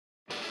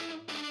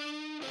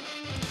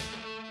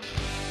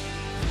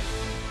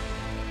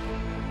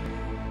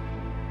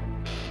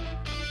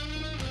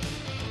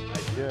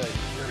good.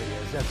 There he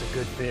is. That's a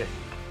good fish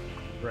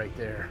right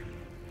there.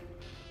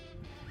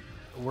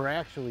 We're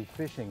actually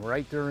fishing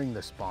right during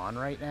the spawn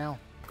right now.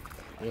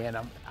 And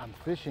I'm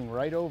fishing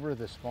right over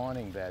the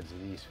spawning beds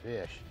of these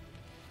fish.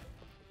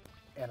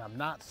 And I'm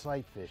not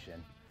sight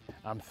fishing.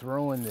 I'm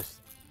throwing this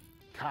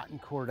cotton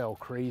cordell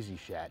crazy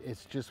shad.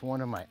 It's just one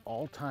of my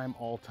all-time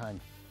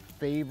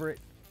favorite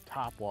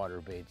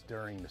topwater baits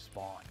during the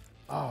spawn.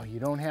 Oh, you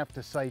don't have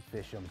to sight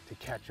fish them to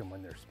catch them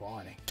when they're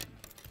spawning.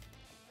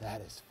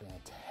 That is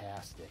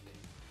fantastic.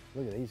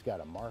 Look at, he's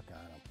got a mark on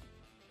him.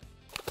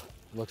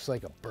 Looks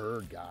like a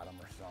bird got him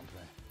or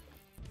something.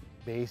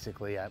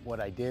 Basically,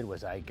 what I did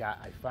was I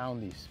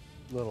found these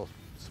little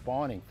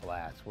spawning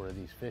flats where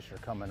these fish are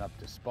coming up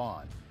to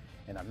spawn,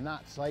 and I'm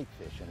not sight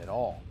fishing at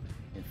all.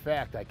 In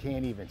fact, I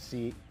can't even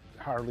see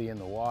hardly in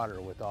the water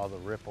with all the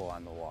ripple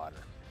on the water.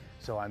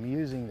 So I'm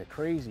using the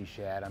crazy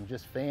shad. I'm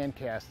just fan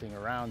casting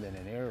around in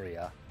an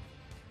area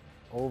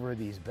over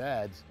these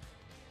beds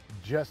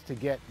just to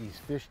get these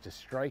fish to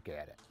strike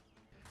at it.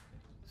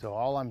 So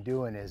all I'm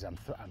doing is I'm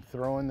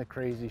throwing the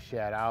crazy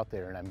shad out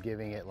there, and I'm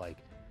giving it like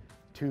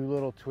 2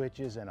 little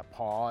twitches and a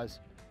pause,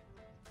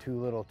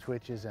 2 little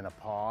twitches and a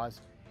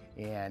pause.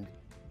 And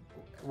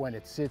when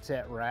it sits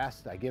at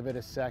rest, I give it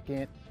a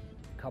second,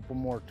 a couple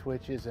more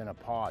twitches and a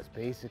pause.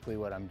 Basically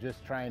what I'm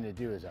just trying to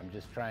do is I'm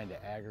just trying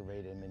to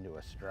aggravate him into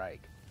a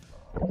strike.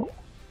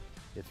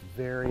 It's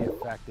very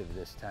effective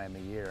this time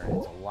of year, and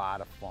it's a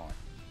lot of fun.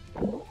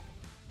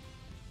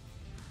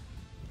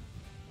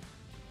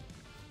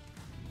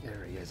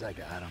 There he is, I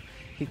got him.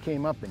 He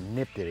came up and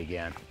nipped it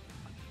again.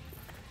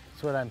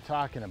 That's what I'm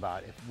talking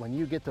about. When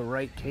you get the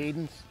right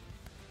cadence,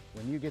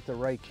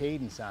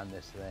 on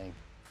this thing,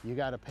 you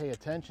got to pay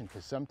attention,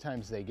 because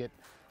sometimes they get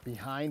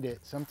behind it.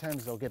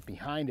 Sometimes they'll get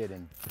behind it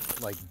and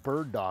like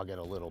bird dog it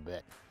a little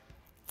bit.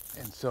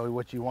 And so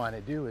what you want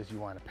to do is you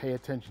want to pay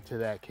attention to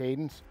that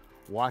cadence,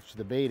 watch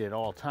the bait at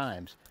all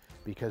times,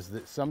 because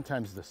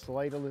sometimes the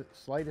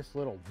slightest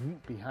little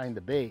whoop behind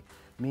the bait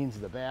means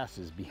the bass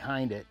is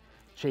behind it,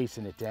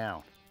 chasing it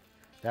down.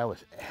 That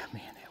was,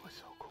 man, that was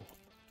so cool.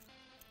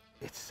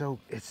 It's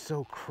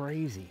so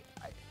crazy.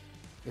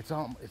 It's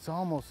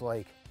almost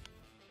like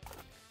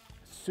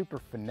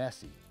super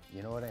finessey.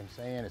 You know what I'm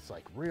saying? It's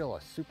like a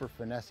super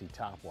finessey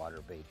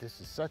topwater bait. This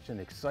is such an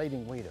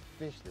exciting way to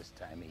fish this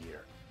time of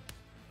year.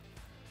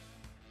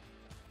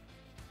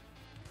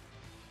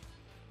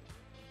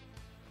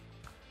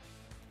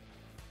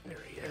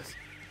 There he is.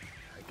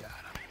 I got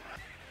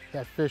him.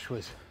 That fish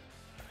was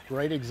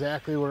right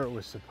exactly where it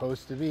was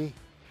supposed to be.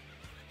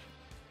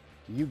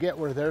 You get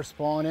where they're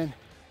spawning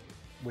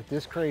with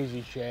this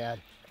crazy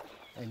shad,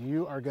 and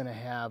you are gonna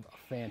have a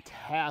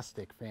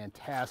fantastic day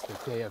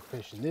of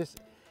fishing. This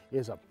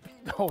is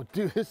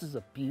this is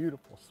a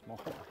beautiful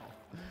smallmouth.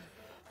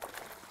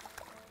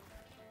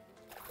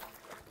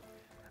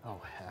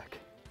 Oh heck.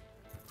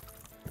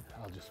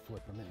 I'll just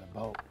flip him in the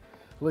boat.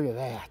 Look at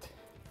that.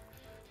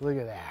 Look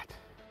at that.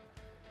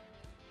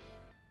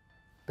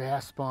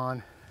 Bass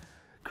spawn,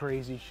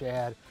 crazy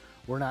shad.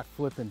 We're not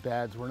flipping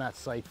beds, we're not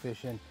sight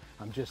fishing.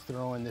 I'm just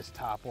throwing this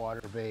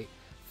topwater bait.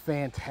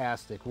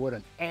 Fantastic, what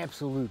an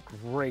absolute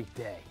great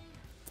day.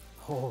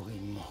 Holy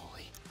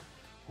moly,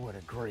 what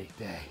a great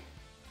day.